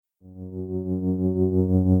The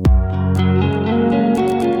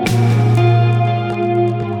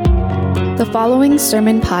following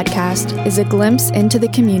sermon podcast is a glimpse into the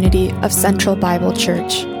community of Central Bible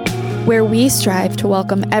Church, where we strive to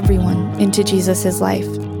welcome everyone into Jesus' life.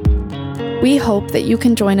 We hope that you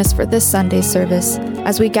can join us for this Sunday service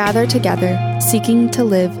as we gather together, seeking to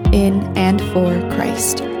live in and for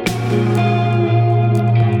Christ.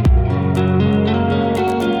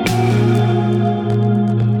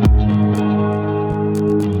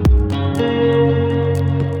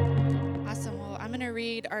 Awesome. Well, I'm going to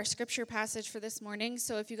read our scripture passage for this morning.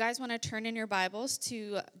 So if you guys want to turn in your Bibles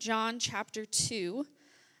to John chapter 2,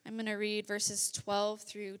 I'm going to read verses 12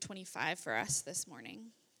 through 25 for us this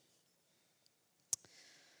morning.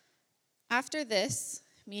 After this,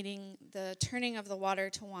 meaning the turning of the water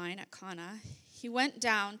to wine at Cana, he went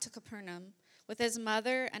down to Capernaum with his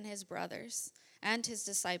mother and his brothers and his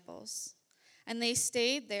disciples, and they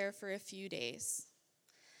stayed there for a few days.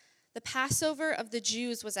 The Passover of the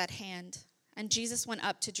Jews was at hand, and Jesus went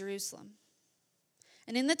up to Jerusalem.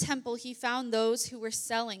 And in the temple he found those who were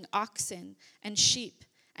selling oxen and sheep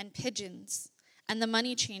and pigeons, and the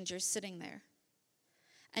money changers sitting there.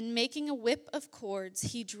 And making a whip of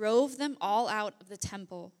cords, he drove them all out of the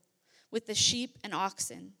temple with the sheep and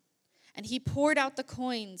oxen. And he poured out the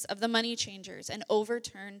coins of the money changers and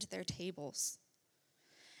overturned their tables.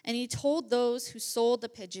 And he told those who sold the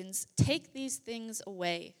pigeons, "Take these things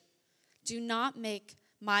away. Do not make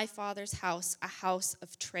my Father's house a house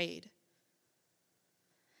of trade."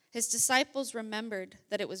 His disciples remembered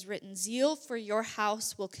that it was written, "Zeal for your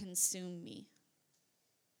house will consume me."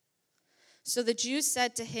 So the Jews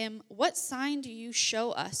said to him, "What sign do you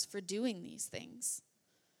show us for doing these things?"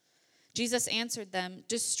 Jesus answered them,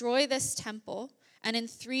 "Destroy this temple, and in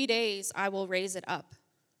 3 days I will raise it up."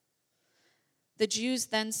 The Jews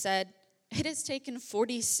then said, "It has taken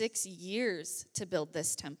 46 years to build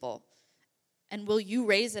this temple, and will you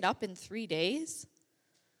raise it up in 3 days?"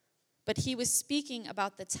 But he was speaking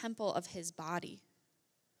about the temple of his body.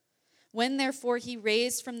 When therefore he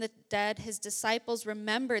raised from the dead, his disciples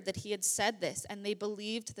remembered that he had said this, and they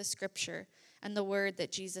believed the scripture and the word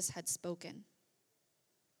that Jesus had spoken.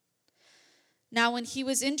 Now when he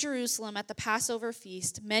was in Jerusalem at the Passover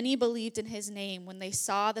feast, many believed in his name when they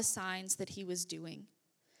saw the signs that he was doing.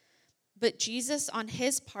 But Jesus on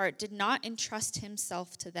his part did not entrust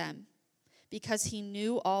himself to them, because he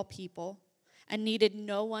knew all people and needed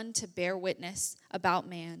no one to bear witness about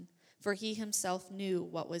man, for he himself knew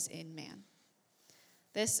what was in man.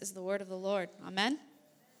 This is the word of the Lord. Amen.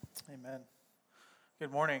 Amen.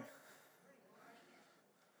 Good morning.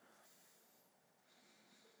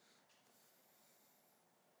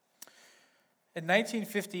 In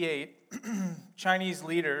 1958, Chinese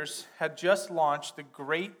leaders had just launched the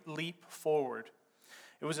Great Leap Forward.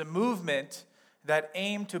 It was a movement that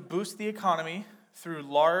aimed to boost the economy through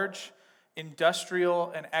large industrial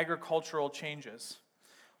and agricultural changes.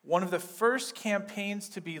 One of the first campaigns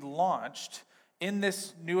to be launched in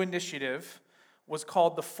this new initiative was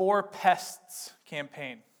called the Four Pests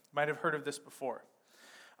campaign. You might have heard of this before.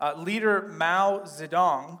 Leader Mao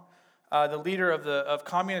Zedong, the leader of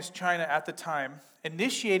communist China at the time,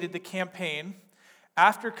 initiated the campaign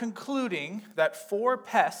after concluding that four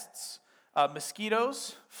pests,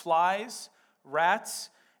 mosquitoes, flies, rats,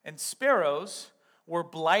 and sparrows, were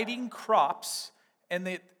blighting crops,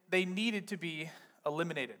 and they needed to be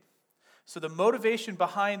eliminated. So the motivation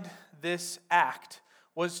behind this act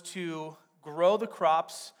was to grow the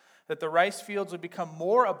crops, that the rice fields would become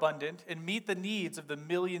more abundant and meet the needs of the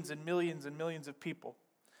millions and millions and millions of people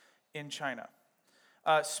in China.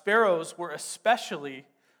 Sparrows were especially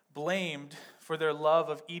blamed for their love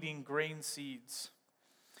of eating grain seeds.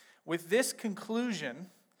 With this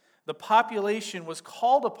conclusion, the population was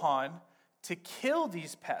called upon to kill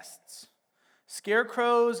these pests.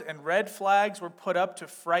 Scarecrows and red flags were put up to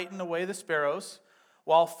frighten away the sparrows,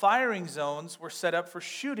 while firing zones were set up for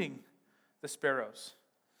shooting the sparrows.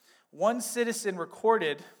 One citizen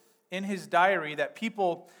recorded in his diary that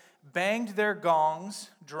people banged their gongs,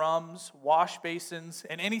 drums, wash basins,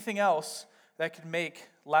 and anything else that could make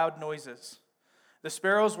loud noises. The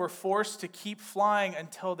sparrows were forced to keep flying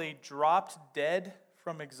until they dropped dead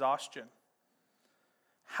from exhaustion.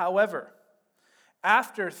 However,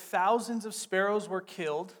 after thousands of sparrows were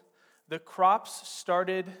killed, the crops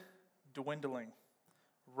started dwindling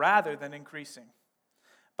rather than increasing.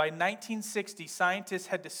 By 1960, scientists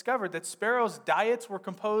had discovered that sparrows' diets were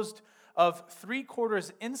composed of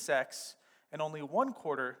 3/4 insects and only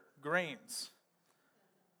 1/4 grains.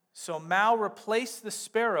 So Mao replaced the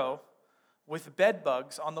sparrow with bed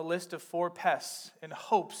bugs on the list of 4 pests in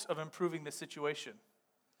hopes of improving the situation.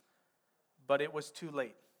 but it was too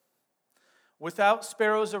late. Without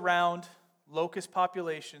sparrows around, locust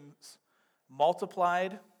populations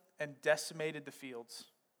multiplied and decimated the fields.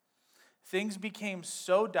 Things became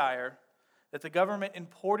so dire that the government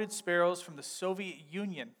imported sparrows from the Soviet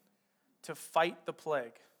Union to fight the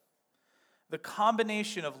plague. The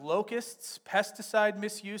combination of locusts, pesticide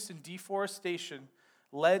misuse, and deforestation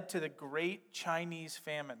led to the Great Chinese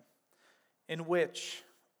Famine, in which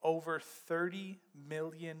over 30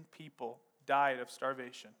 million people died of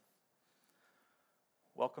starvation.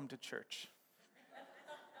 Welcome to church.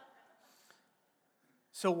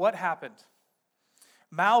 So what happened?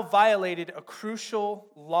 Mao violated a crucial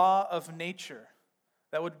law of nature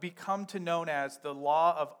that would become to known as the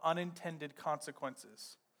law of unintended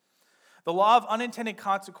consequences. The law of unintended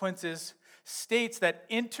consequences states that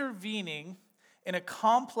intervening in a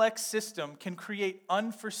complex system can create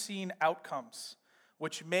unforeseen outcomes,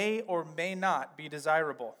 which may or may not be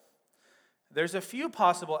desirable. There's a few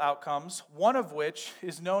possible outcomes, one of which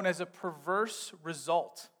is known as a perverse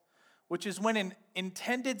result, which is when an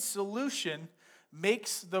intended solution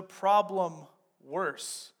makes the problem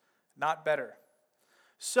worse, not better.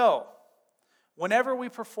 So, whenever we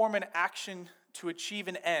perform an action to achieve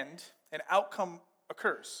an end, an outcome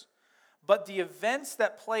occurs. But the events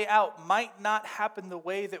that play out might not happen the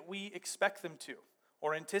way that we expect them to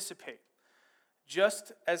or anticipate.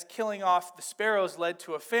 Just as killing off the sparrows led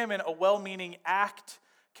to a famine, a well-meaning act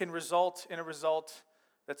can result in a result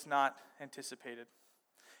that's not anticipated.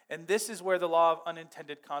 And this is where the law of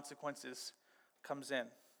unintended consequences comes in.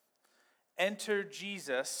 Enter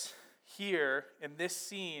Jesus here in this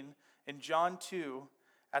scene in John 2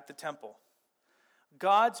 at the temple.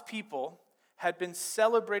 God's people had been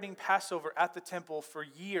celebrating Passover at the temple for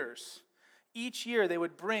years. Each year they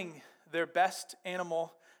would bring their best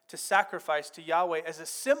animal to sacrifice to Yahweh as a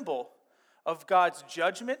symbol of God's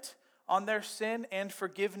judgment on their sin and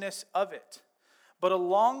forgiveness of it. But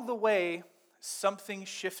along the way, something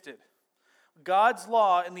shifted. God's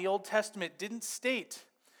law in the Old Testament didn't state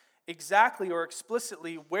exactly or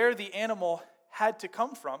explicitly where the animal had to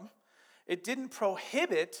come from. It didn't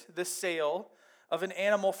prohibit the sale of an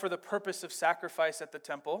animal for the purpose of sacrifice at the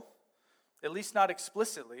temple, at least not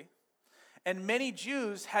explicitly. And many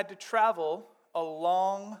Jews had to travel a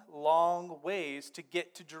long, long ways to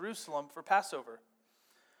get to Jerusalem for Passover.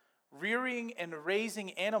 Rearing and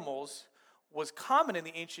raising animals was common in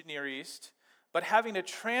the ancient Near East, but having to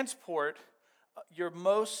transport your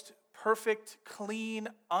most perfect, clean,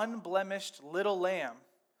 unblemished little lamb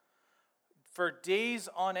for days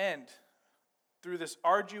on end through this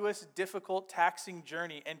arduous, difficult, taxing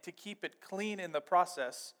journey, and to keep it clean in the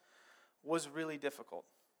process was really difficult.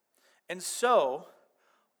 And so,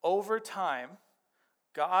 over time,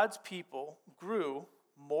 God's people grew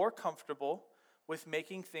more comfortable with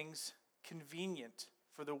making things convenient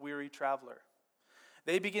for the weary traveler.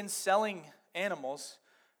 They began selling animals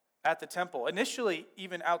at the temple. Initially,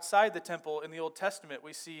 even outside the temple in the Old Testament,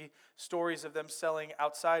 we see stories of them selling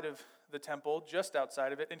outside of the temple, just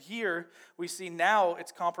outside of it. And here we see now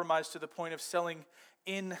it's compromised to the point of selling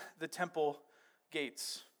in the temple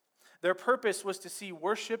gates. Their purpose was to see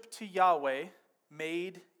worship to Yahweh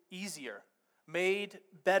made easier, made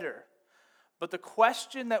better. But the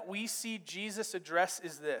question that we see Jesus address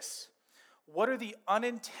is this: what are the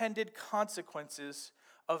unintended consequences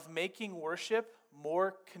of making worship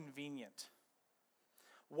more convenient?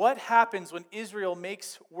 What happens when Israel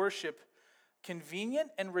makes worship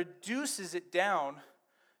convenient and reduces it down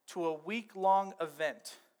to a week-long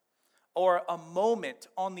event or a moment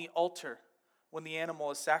on the altar when the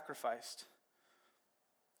animal is sacrificed?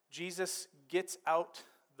 Jesus gets out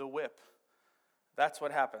the whip. That's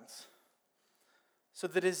what happens. So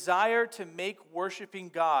the desire to make worshiping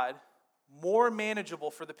God more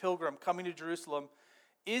manageable for the pilgrim coming to Jerusalem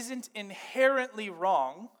isn't inherently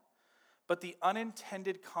wrong, but the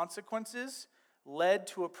unintended consequences led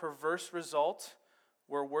to a perverse result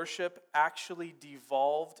where worship actually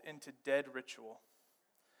devolved into dead ritual.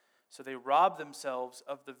 So they robbed themselves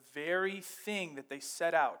of the very thing that they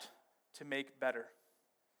set out to make better.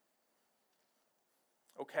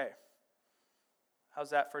 Okay.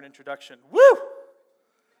 How's that for an introduction? Woo!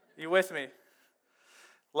 You with me?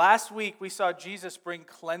 Last week we saw Jesus bring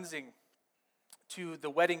cleansing to the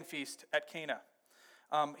wedding feast at Cana.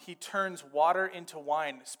 He turns water into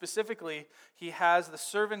wine. Specifically, he has the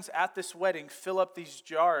servants at this wedding fill up these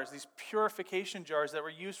jars, these purification jars that were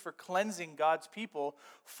used for cleansing God's people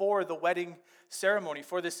for the wedding ceremony,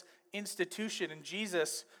 for this institution. And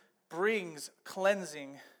Jesus brings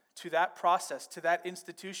cleansing to that process, to that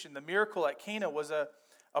institution. The miracle at Cana was a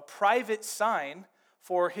private sign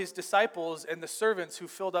for his disciples and the servants who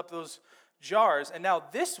filled up those jars. And now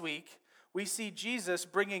this week, we see Jesus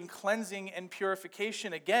bringing cleansing and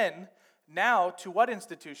purification again, now to what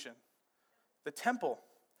institution? The temple.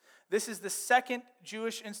 This is the second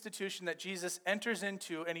Jewish institution that Jesus enters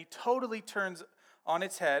into, and he totally turns on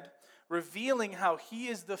its head, revealing how he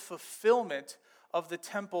is the fulfillment of the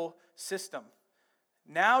temple system.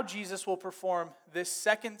 Now Jesus will perform this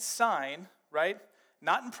second sign, right?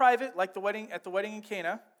 Not in private like at the wedding in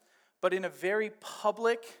Cana, but in a very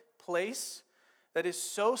public place that is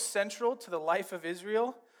so central to the life of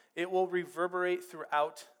Israel, it will reverberate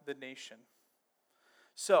throughout the nation.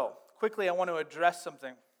 So, quickly, I want to address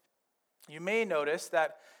something. You may notice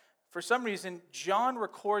that for some reason, John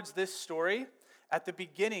records this story at the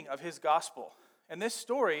beginning of his gospel. And this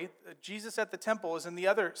story, Jesus at the temple, is in the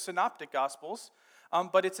other synoptic gospels,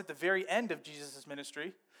 but it's at the very end of Jesus'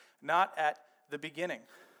 ministry, not at the beginning.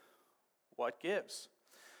 What gives?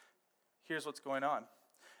 Here's what's going on.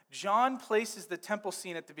 John places the temple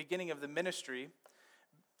scene at the beginning of the ministry,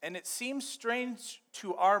 and it seems strange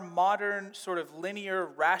to our modern sort of linear,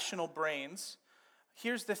 rational brains.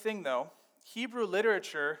 Here's the thing, though. Hebrew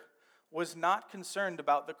literature was not concerned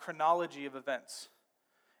about the chronology of events.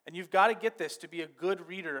 And you've got to get this to be a good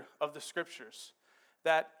reader of the scriptures.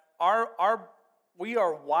 That we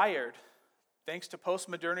are wired, thanks to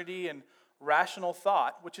postmodernity and rational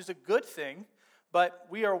thought, which is a good thing, but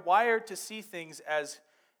we are wired to see things as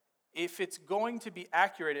if it's going to be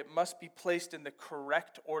accurate, it must be placed in the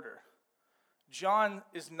correct order. John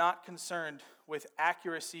is not concerned with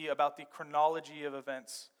accuracy about the chronology of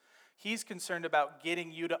events. He's concerned about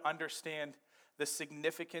getting you to understand the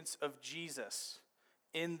significance of Jesus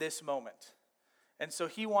in this moment. And so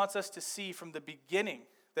he wants us to see from the beginning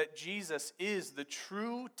that Jesus is the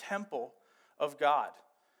true temple of God.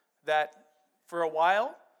 That for a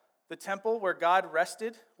while, the temple where God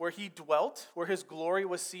rested, where he dwelt, where his glory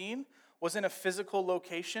was seen, was in a physical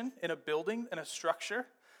location, in a building, in a structure.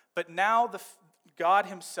 But now God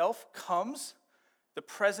himself comes, the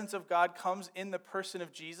presence of God comes in the person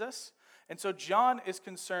of Jesus. And so John is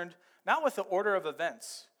concerned not with the order of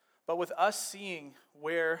events, but with us seeing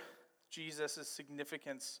where Jesus'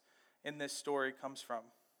 significance in this story comes from.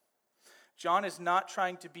 John is not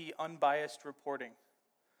trying to be unbiased reporting.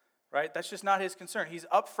 Right? That's just not his concern. He's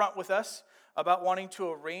upfront with us about wanting to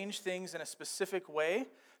arrange things in a specific way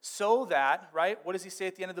so that, right, what does he say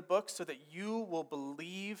at the end of the book? So that you will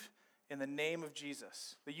believe in the name of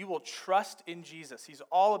Jesus, that you will trust in Jesus. He's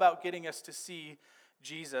all about getting us to see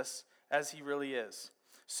Jesus as he really is.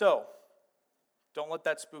 So, don't let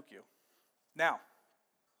that spook you. Now,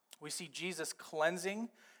 we see Jesus cleansing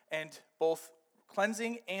and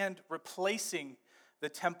replacing the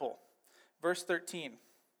temple. Verse 13.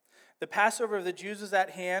 The Passover of the Jews was at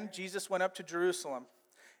hand. Jesus went up to Jerusalem.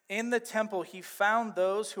 In the temple, he found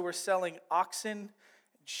those who were selling oxen,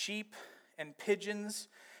 sheep, and pigeons,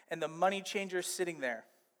 and the money changers sitting there.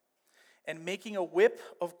 And making a whip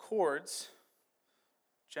of cords,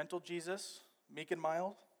 gentle Jesus, meek and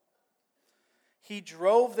mild, he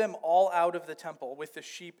drove them all out of the temple with the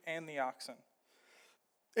sheep and the oxen.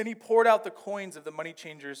 And he poured out the coins of the money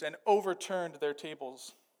changers and overturned their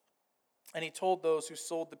tables. And he told those who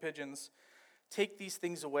sold the pigeons, "Take these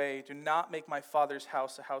things away. Do not make my Father's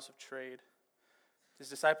house a house of trade." His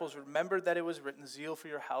disciples remembered that it was written, "Zeal for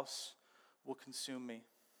your house will consume me."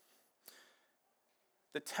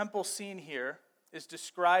 The temple scene here is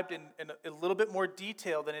described in a little bit more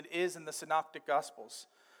detail than it is in the Synoptic Gospels.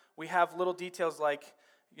 We have little details like,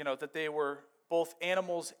 that they were both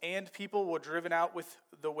animals and people were driven out with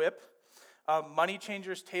the whip. Money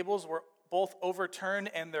changers' tables were both overturned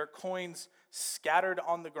and their coins scattered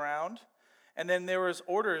on the ground. And then there was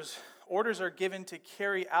orders. Orders are given to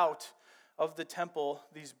carry out of the temple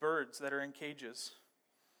these birds that are in cages.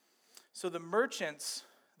 So the merchants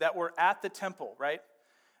that were at the temple, right,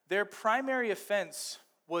 their primary offense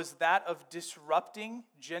was that of disrupting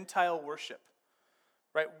Gentile worship,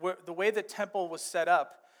 right? The way the temple was set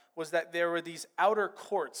up was that there were these outer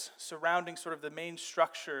courts surrounding sort of the main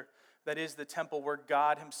structure that is the temple where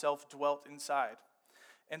God himself dwelt inside.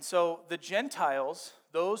 And so the Gentiles,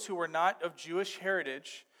 those who were not of Jewish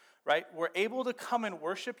heritage, right, were able to come and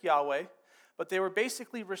worship Yahweh, but they were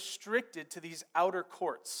basically restricted to these outer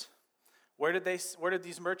courts. Where did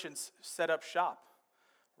these merchants set up shop?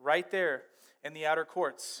 Right there in the outer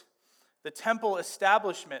courts. The temple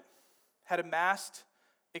establishment had amassed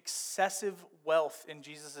excessive wealth in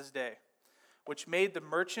Jesus' day, which made the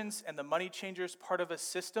merchants and the money changers part of a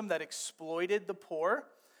system that exploited the poor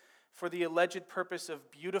for the alleged purpose of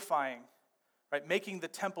beautifying, right, making the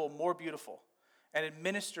temple more beautiful and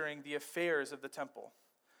administering the affairs of the temple.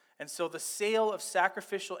 And so the sale of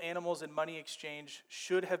sacrificial animals in money exchange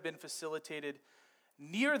should have been facilitated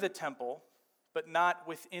near the temple, but not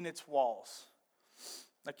within its walls.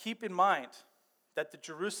 Now keep in mind that the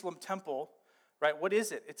Jerusalem temple, right, what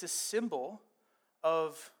is it? It's a symbol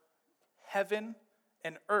of heaven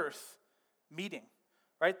and earth meeting,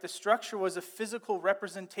 right? The structure was a physical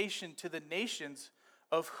representation to the nations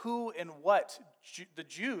of who and what the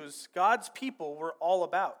Jews, God's people, were all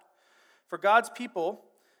about. For God's people,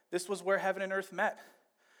 this was where heaven and earth met.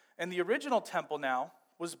 And the original temple now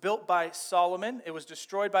was built by Solomon. It was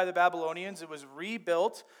destroyed by the Babylonians. It was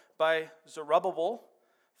rebuilt by Zerubbabel,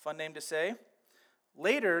 fun name to say.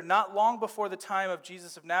 Later, not long before the time of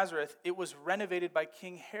Jesus of Nazareth, it was renovated by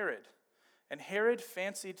King Herod. And Herod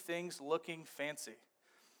fancied things looking fancy.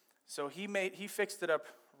 So he fixed it up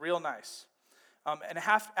real nice. And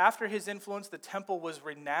after his influence, the temple was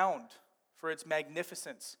renowned for its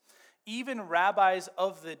magnificence. Even rabbis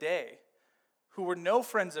of the day, who were no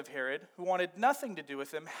friends of Herod, who wanted nothing to do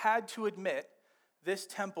with him, had to admit this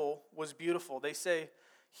temple was beautiful. They say,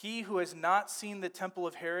 "He who has not seen the temple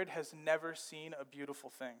of Herod has never seen a beautiful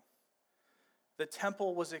thing." The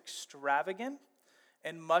temple was extravagant,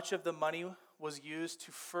 and much of the money was used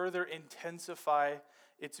to further intensify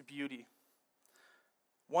its beauty.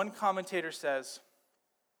 One commentator says,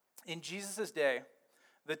 in Jesus' day,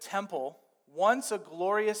 the temple, once a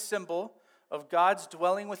glorious symbol of God's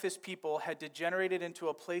dwelling with his people, had degenerated into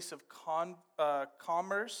a place of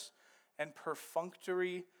commerce and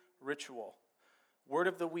perfunctory ritual. Word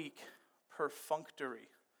of the week, perfunctory.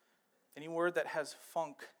 Any word that has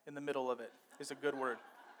funk in the middle of it is a good word.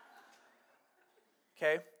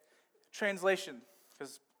 Okay? Translation,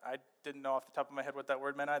 because I didn't know off the top of my head what that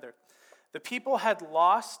word meant either. The people had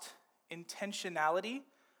lost intentionality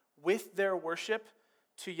with their worship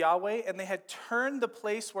to Yahweh, and they had turned the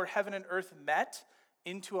place where heaven and earth met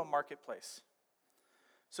into a marketplace.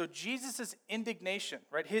 So Jesus' indignation,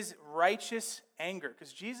 right, his righteous anger,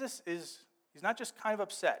 because Jesus he's not just kind of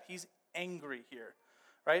upset, he's angry here,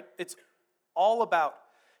 right? It's all about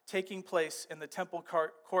taking place in the temple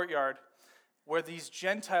courtyard where these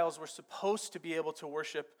Gentiles were supposed to be able to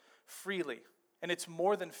worship freely. And it's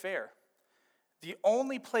more than fair. The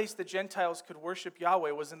only place the Gentiles could worship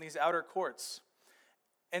Yahweh was in these outer courts.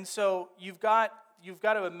 And so you've got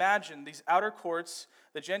to imagine these outer courts,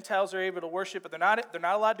 the Gentiles are able to worship, but they're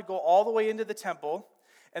not allowed to go all the way into the temple.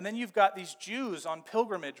 And then you've got these Jews on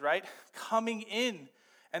pilgrimage, right, coming in.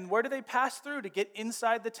 And where do they pass through to get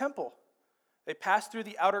inside the temple? They pass through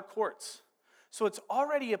the outer courts. So it's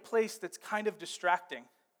already a place that's kind of distracting.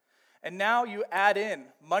 And now you add in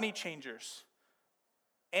money changers,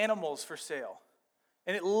 animals for sale,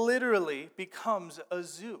 and it literally becomes a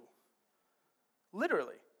zoo.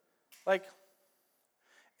 Literally.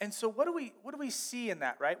 And so what do we see in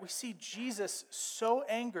that, right? We see Jesus so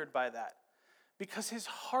angered by that because his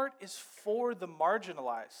heart is for the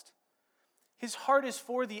marginalized. His heart is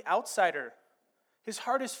for the outsider. His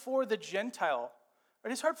heart is for the Gentile. Right?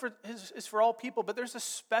 His heart is for all people, but there's a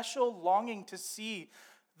special longing to see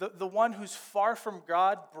the one who's far from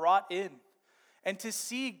God brought in, and to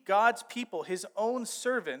see God's people, his own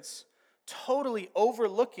servants, totally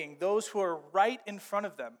overlooking those who are right in front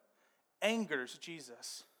of them, angers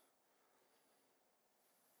Jesus.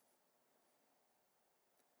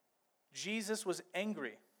 Jesus was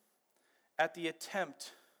angry at the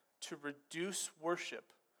attempt to reduce worship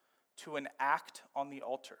to an act on the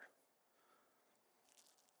altar.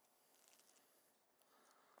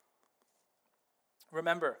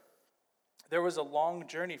 Remember, there was a long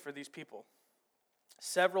journey for these people.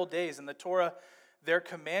 Several days. In the Torah, they're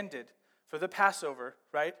commanded for the Passover,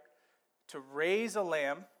 right, to raise a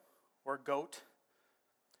lamb or goat,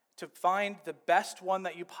 to find the best one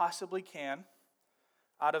that you possibly can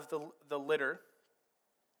out of the litter,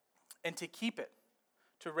 and to keep it,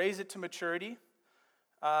 to raise it to maturity,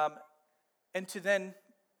 and to then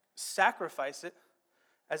sacrifice it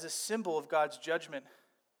as a symbol of God's judgment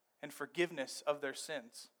and forgiveness of their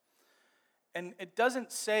sins. And it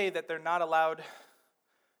doesn't say that they're not allowed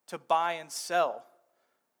to buy and sell,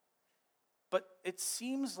 but it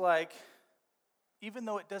seems like, even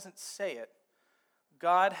though it doesn't say it,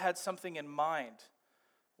 God had something in mind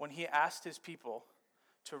when he asked his people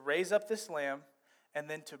to raise up this lamb and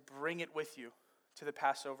then to bring it with you to the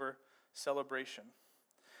Passover celebration.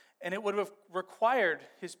 And it would have required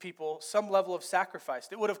his people some level of sacrifice.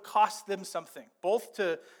 It would have cost them something, both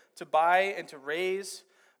to buy and to raise,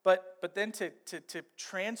 but then to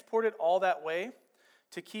transport it all that way,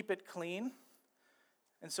 to keep it clean.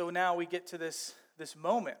 And so now we get to this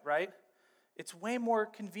moment, right? It's way more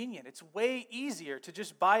convenient. It's way easier to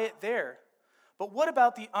just buy it there. But what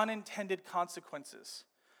about the unintended consequences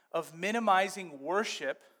of minimizing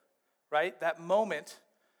worship, right? That moment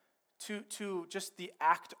to just the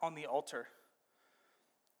act on the altar.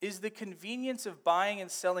 Is the convenience of buying and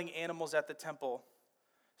selling animals at the temple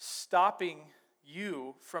stopping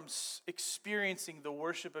you from experiencing the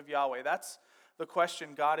worship of Yahweh? That's the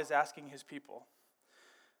question God is asking his people.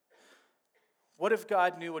 What if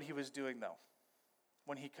God knew what he was doing, though,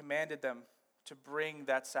 when he commanded them to bring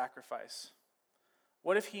that sacrifice?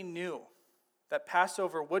 What if he knew that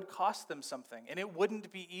Passover would cost them something, and it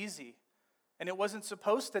wouldn't be easy, and it wasn't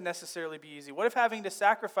supposed to necessarily be easy? What if having to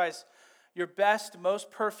sacrifice your best, most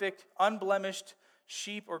perfect, unblemished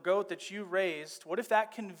sheep or goat that you raised, what if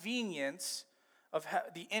that convenience of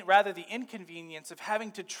the inconvenience of having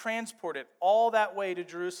to transport it all that way to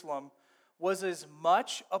Jerusalem was as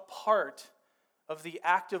much a part of the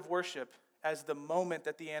act of worship as the moment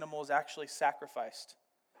that the animal is actually sacrificed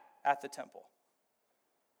at the temple?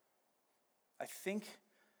 I think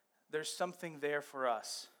there's something there for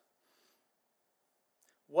us.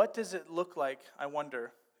 What does it look like, I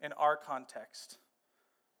wonder, in our context?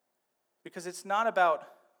 Because it's not about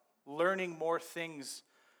learning more things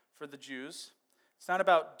for the Jews. It's not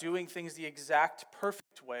about doing things the exact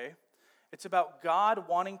perfect way. It's about God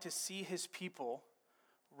wanting to see his people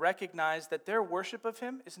recognize that their worship of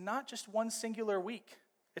him is not just one singular week.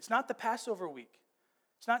 It's not the Passover week.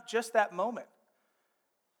 It's not just that moment.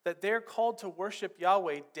 That they're called to worship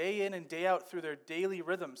Yahweh day in and day out through their daily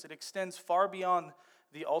rhythms. It extends far beyond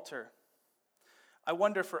the altar. I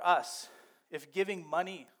wonder for us if giving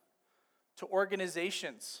money to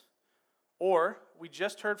organizations, or we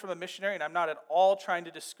just heard from a missionary, and I'm not at all trying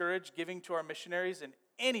to discourage giving to our missionaries in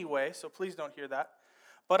any way, so please don't hear that.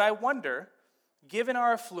 But I wonder, given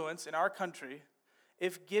our affluence in our country,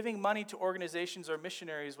 if giving money to organizations or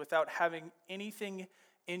missionaries without having anything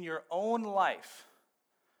in your own life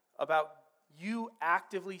about you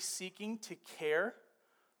actively seeking to care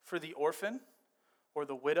for the orphan or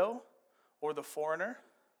the widow or the foreigner,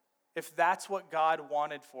 if that's what God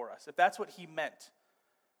wanted for us, if that's what he meant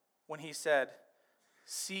when he said,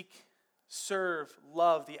 seek, serve,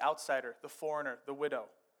 love the outsider, the foreigner, the widow.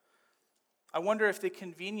 I wonder if the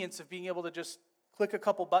convenience of being able to just click a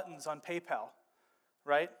couple buttons on PayPal,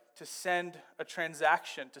 right, to send a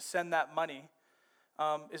transaction, to send that money,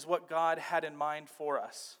 is what God had in mind for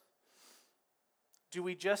us. Do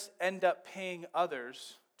we just end up paying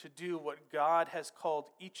others to do what God has called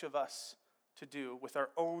each of us to do with our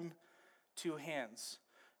own two hands?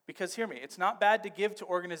 Because hear me, it's not bad to give to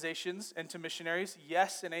organizations and to missionaries.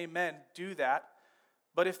 Yes and amen, do that.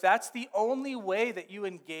 But if that's the only way that you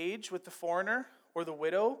engage with the foreigner or the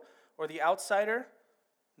widow or the outsider,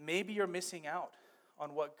 maybe you're missing out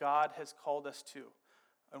on what God has called us to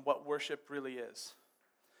and what worship really is.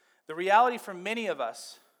 The reality for many of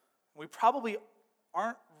us, we probably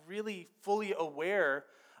aren't really fully aware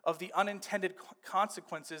of the unintended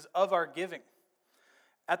consequences of our giving.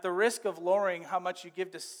 At the risk of lowering how much you give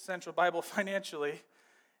to Central Bible financially,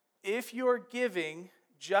 if your giving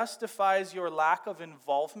justifies your lack of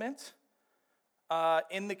involvement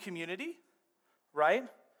in the community, right?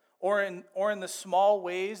 Or in the small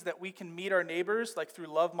ways that we can meet our neighbors, like through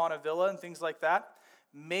Love Montevilla and things like that,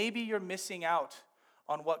 maybe you're missing out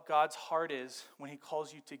on what God's heart is when he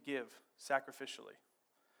calls you to give sacrificially.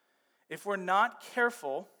 If we're not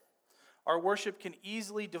careful, our worship can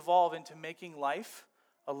easily devolve into making life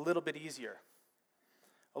a little bit easier,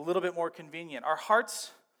 a little bit more convenient. Our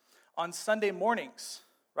hearts on Sunday mornings,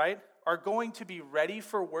 right, are going to be ready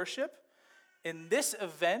for worship in this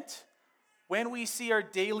event when we see our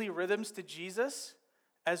daily rhythms to Jesus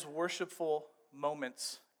as worshipful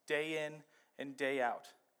moments day in and day out.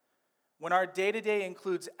 When our day-to-day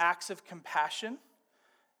includes acts of compassion,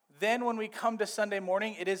 then when we come to Sunday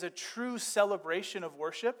morning, it is a true celebration of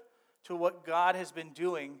worship to what God has been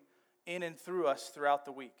doing in and through us throughout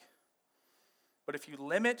the week. But if you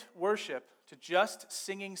limit worship to just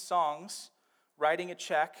singing songs, writing a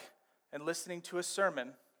check, and listening to a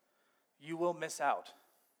sermon, you will miss out.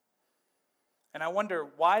 And I wonder,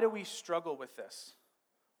 why do we struggle with this?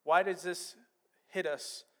 Why does this hit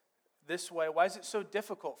us this way? Why is it so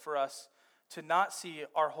difficult for us to not see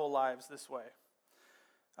our whole lives this way?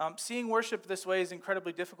 Seeing worship this way is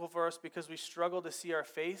incredibly difficult for us because we struggle to see our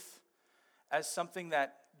faith as something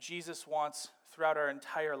that Jesus wants throughout our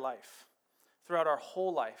entire life, throughout our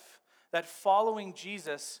whole life. That following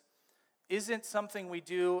Jesus isn't something we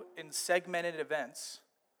do in segmented events,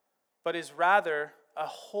 but is rather a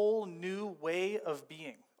whole new way of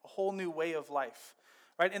being, a whole new way of life.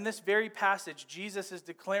 Right? In this very passage, Jesus is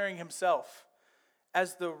declaring himself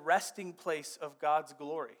as the resting place of God's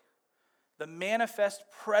glory. The manifest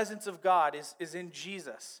presence of God is in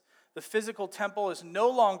Jesus. The physical temple is no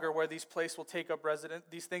longer where these things will take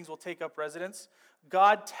up residence.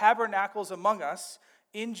 God tabernacles among us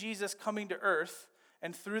in Jesus coming to earth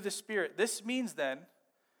and through the Spirit. This means then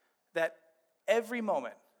that every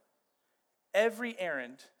moment, every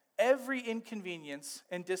errand, every inconvenience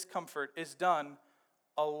and discomfort is done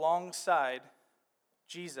alongside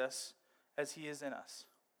Jesus as he is in us.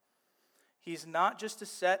 He's not just a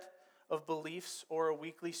set of beliefs or a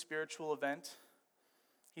weekly spiritual event.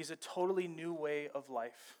 He's a totally new way of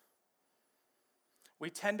life. We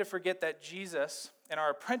tend to forget that Jesus and our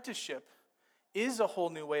apprenticeship is a whole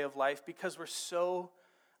new way of life because we're so,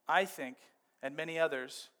 I think, and many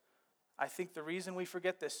others, I think the reason we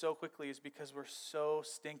forget this so quickly is because we're so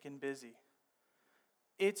stinking busy.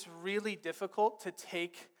 It's really difficult to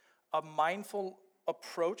take a mindful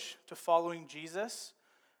approach to following Jesus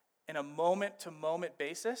in a moment-to-moment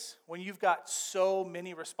basis when you've got so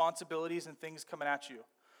many responsibilities and things coming at you,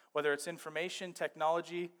 whether it's information,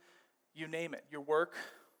 technology, you name it, your work,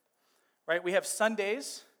 right? We have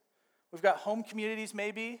Sundays, we've got home communities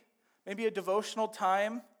maybe a devotional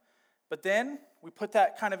time, but then we put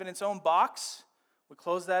that kind of in its own box, we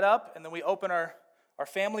close that up, and then we open our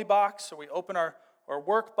family box, or we open our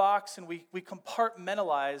work box, and we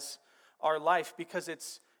compartmentalize our life because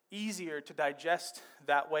it's easier to digest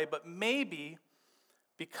that way. But maybe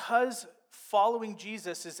because following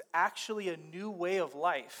Jesus is actually a new way of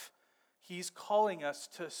life, he's calling us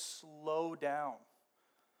to slow down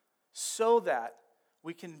so that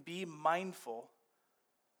we can be mindful,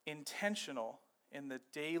 intentional in the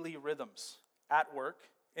daily rhythms at work,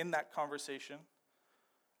 in that conversation,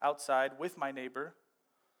 outside, with my neighbor,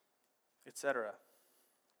 etc.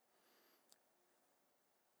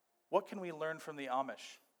 What can we learn from the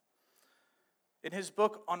Amish? In his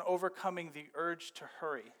book on overcoming the urge to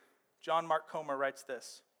hurry, John Mark Comer writes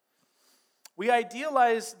this: "We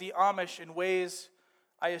idealize the Amish in ways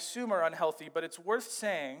I assume are unhealthy, but it's worth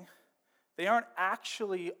saying they aren't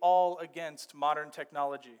actually all against modern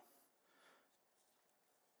technology."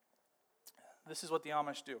 This is what the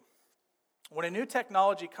Amish do. When a new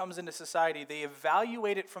technology comes into society, they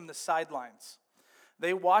evaluate it from the sidelines.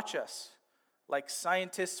 They watch us like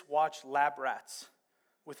scientists watch lab rats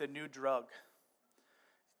with a new drug.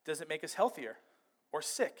 Does it make us healthier or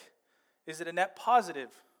sick? Is it a net positive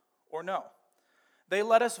or no? They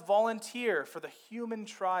let us volunteer for the human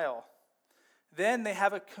trial. Then they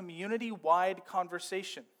have a community-wide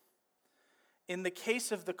conversation. In the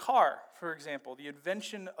case of the car, for example, the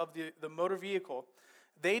invention of the motor vehicle,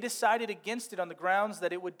 they decided against it on the grounds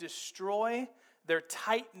that it would destroy their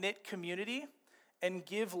tight-knit community and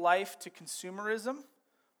give life to consumerism,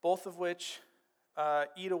 both of which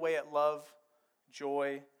eat away at love,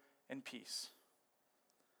 joy, and peace.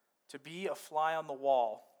 To be a fly on the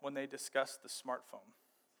wall when they discuss the smartphone.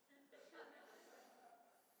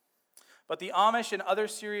 But the Amish and other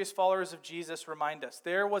serious followers of Jesus remind us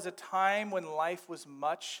there was a time when life was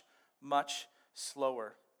much, much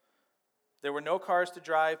slower. There were no cars to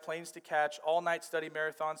drive, planes to catch, all-night study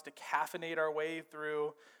marathons to caffeinate our way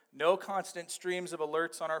through, no constant streams of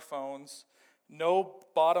alerts on our phones, no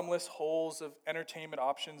bottomless holes of entertainment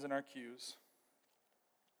options in our queues.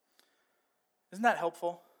 Isn't that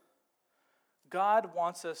helpful? God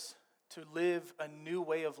wants us to live a new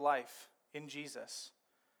way of life in Jesus.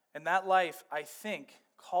 And that life, I think,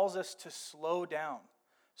 calls us to slow down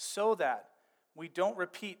so that we don't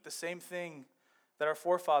repeat the same thing that our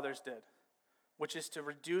forefathers did, which is to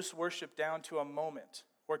reduce worship down to a moment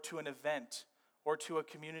or to an event or to a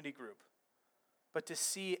community group, but to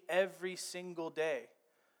see every single day,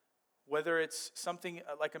 whether it's something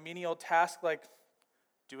like a menial task like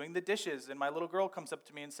doing the dishes, and my little girl comes up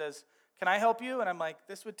to me and says, "Can I help you?" And I'm like,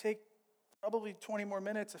 this would take probably 20 more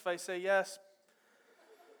minutes if I say yes.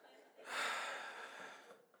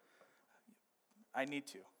 I need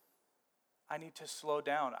to slow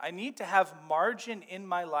down. I need to have margin in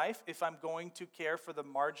my life if I'm going to care for the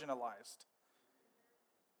marginalized.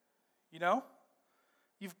 You know?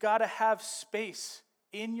 You've got to have space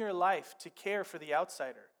in your life to care for the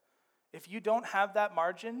outsider. If you don't have that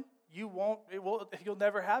margin, you'll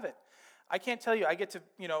never have it. I can't tell you, I get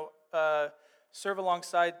to, serve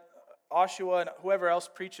alongside Oshua and whoever else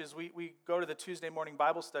preaches. We go to the Tuesday morning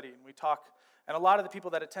Bible study and we talk. And a lot of the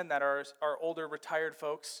people that attend that are older, retired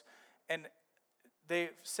folks. And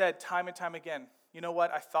they've said time and time again, you know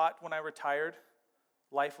what? I thought when I retired,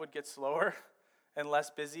 life would get slower and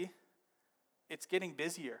less busy. It's getting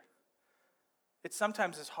busier. It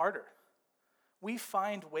sometimes is harder. We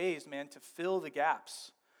find ways, man, to fill the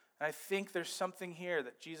gaps. And I think there's something here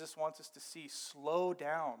that Jesus wants us to see. Slow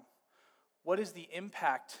down. What is the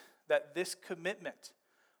impact that this commitment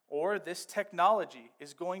or this technology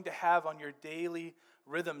is going to have on your daily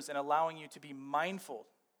rhythms and allowing you to be mindful,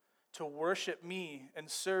 to worship me and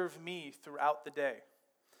serve me throughout the day?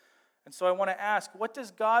 And so I want to ask, what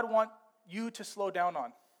does God want you to slow down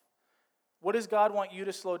on? What does God want you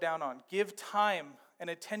to slow down on? Give time and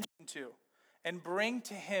attention to, and bring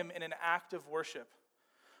to him in an act of worship.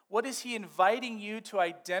 What is he inviting you to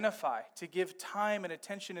identify, to give time and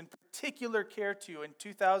attention and particular care to in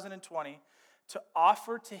 2020, to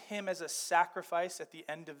offer to him as a sacrifice at the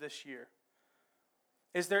end of this year?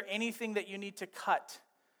 Is there anything that you need to cut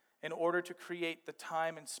in order to create the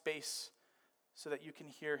time and space so that you can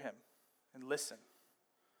hear him and listen?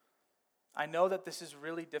 I know that this is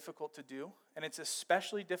really difficult to do, and it's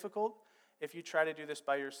especially difficult if you try to do this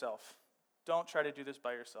by yourself. Don't try to do this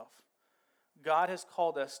by yourself. God has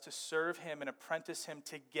called us to serve him and apprentice him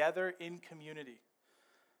together in community.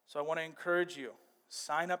 So I want to encourage you,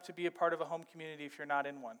 sign up to be a part of a home community if you're not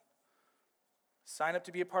in one. Sign up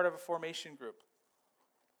to be a part of a formation group.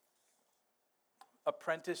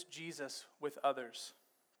 Apprentice Jesus with others.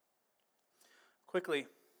 Quickly,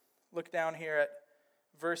 look down here at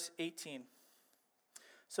verse 18.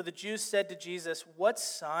 So the Jews said to Jesus, "What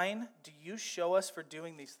sign do you show us for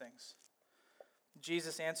doing these things?"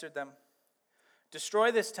 Jesus answered them,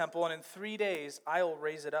 "Destroy this temple, and in 3 days I will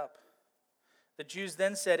raise it up." The Jews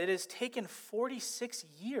then said, "It has taken 46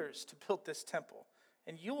 years to build this temple,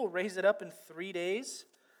 and you will raise it up in 3 days?"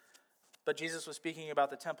 But Jesus was speaking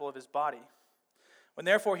about the temple of his body. When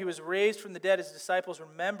therefore he was raised from the dead, his disciples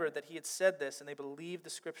remembered that he had said this, and they believed the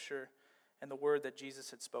scripture and the word that Jesus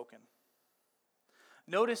had spoken.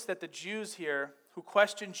 Notice that the Jews here who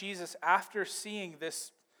questioned Jesus after seeing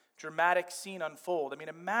this dramatic scene unfold,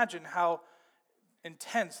 imagine how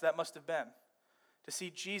intense that must have been to see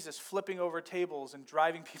Jesus flipping over tables and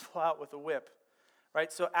driving people out with a whip,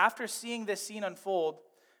 right? So after seeing this scene unfold,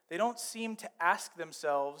 they don't seem to ask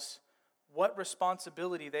themselves what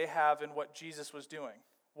responsibility they have in what Jesus was doing,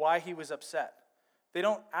 why he was upset. They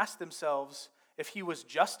don't ask themselves if he was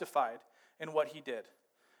justified in what he did.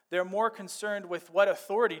 They're more concerned with what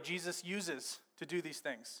authority Jesus uses to do these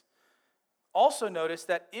things. Also notice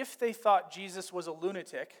that if they thought Jesus was a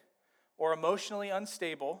lunatic or emotionally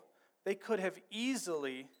unstable, they could have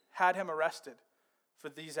easily had him arrested for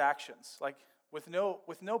these actions, with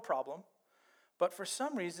no problem. But for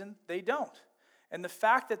some reason, they don't. And the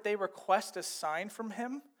fact that they request a sign from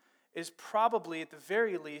him is probably, at the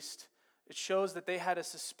very least, it shows that they had a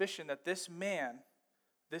suspicion that this man,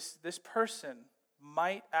 this person,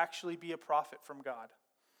 might actually be a prophet from God.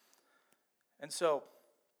 And so,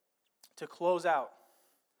 to close out,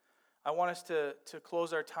 I want us to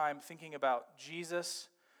close our time thinking about Jesus,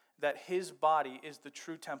 that his body is the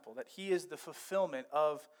true temple, that he is the fulfillment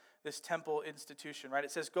of this temple institution, right?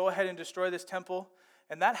 It says, go ahead and destroy this temple,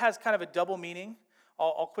 and that has kind of a double meaning.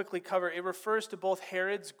 I'll quickly cover. It refers to both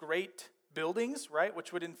Herod's great buildings, right,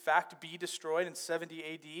 which would in fact be destroyed in 70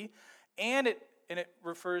 AD, and it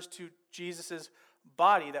refers to Jesus'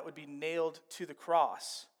 body that would be nailed to the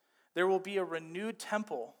cross. There will be a renewed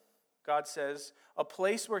temple, God says, a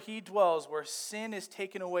place where he dwells, where sin is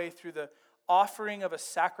taken away through the offering of a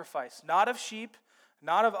sacrifice, not of sheep,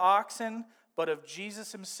 not of oxen, but of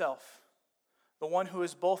Jesus himself, the one who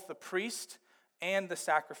is both the priest and the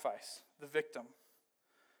sacrifice, the victim.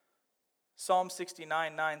 Psalm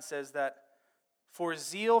 69:9 says that, "For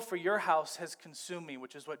zeal for your house has consumed me,"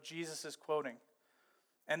 which is what Jesus is quoting.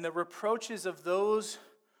 "And the reproaches of those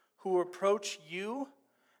who reproach you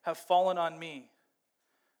have fallen on me."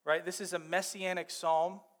 Right? This is a messianic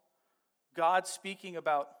psalm. God speaking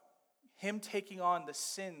about him taking on the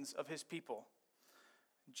sins of his people.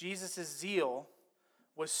 Jesus' zeal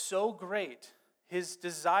was so great, his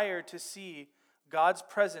desire to see God's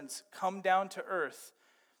presence come down to earth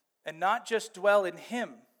and not just dwell in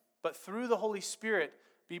him, but through the Holy Spirit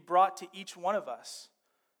be brought to each one of us,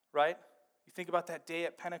 right? You think about that day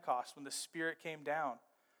at Pentecost when the Spirit came down.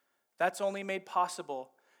 That's only made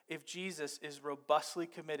possible if Jesus is robustly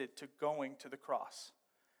committed to going to the cross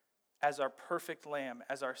as our perfect lamb,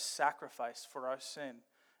 as our sacrifice for our sin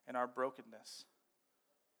and our brokenness.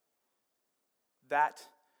 That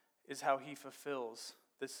is how he fulfills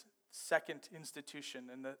this second institution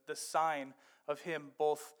and the sign of him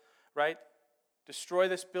both, right? Destroy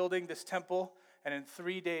this building, this temple, and in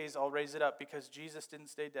 3 days I'll raise it up, because Jesus didn't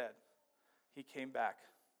stay dead. He came back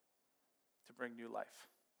to bring new life.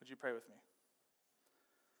 Would you pray with me?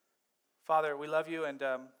 Father, we love you,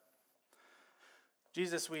 and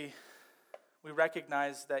Jesus, we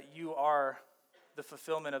recognize that you are the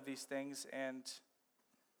fulfillment of these things, and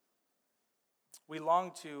we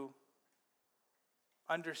long to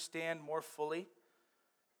understand more fully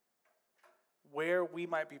where we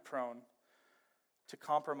might be prone to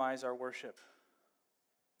compromise our worship,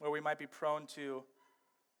 where we might be prone to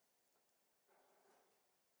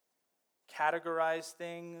categorize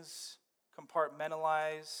things,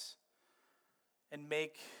 compartmentalize, and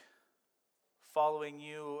make following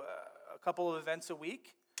you a couple of events a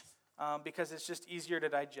week because it's just easier to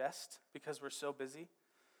digest because we're so busy.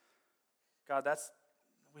 God,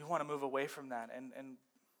 we want to move away from that, and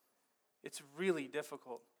it's really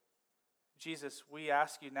difficult. Jesus, we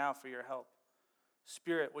ask you now for your help.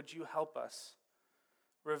 Spirit, would you help us?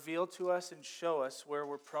 Reveal to us and show us where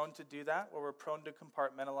we're prone to do that, where we're prone to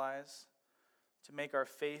compartmentalize, to make our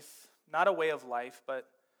faith not a way of life, but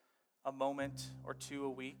a moment or two a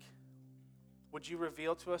week. Would you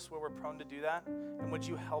reveal to us where we're prone to do that? And would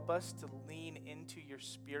you help us to lean into your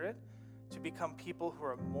Spirit, to become people who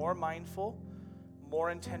are more mindful, more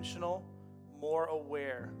intentional, more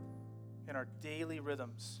aware in our daily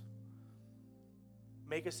rhythms?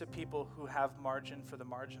 Make us a people who have margin for the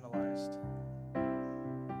marginalized.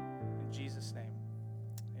 In Jesus' name,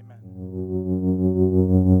 amen.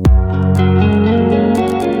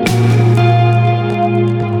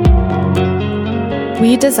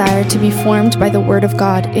 We desire to be formed by the Word of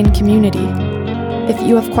God in community. If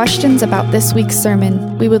you have questions about this week's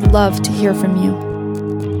sermon, we would love to hear from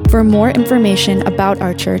you. For more information about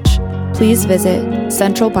our church, please visit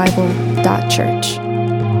centralbible.church.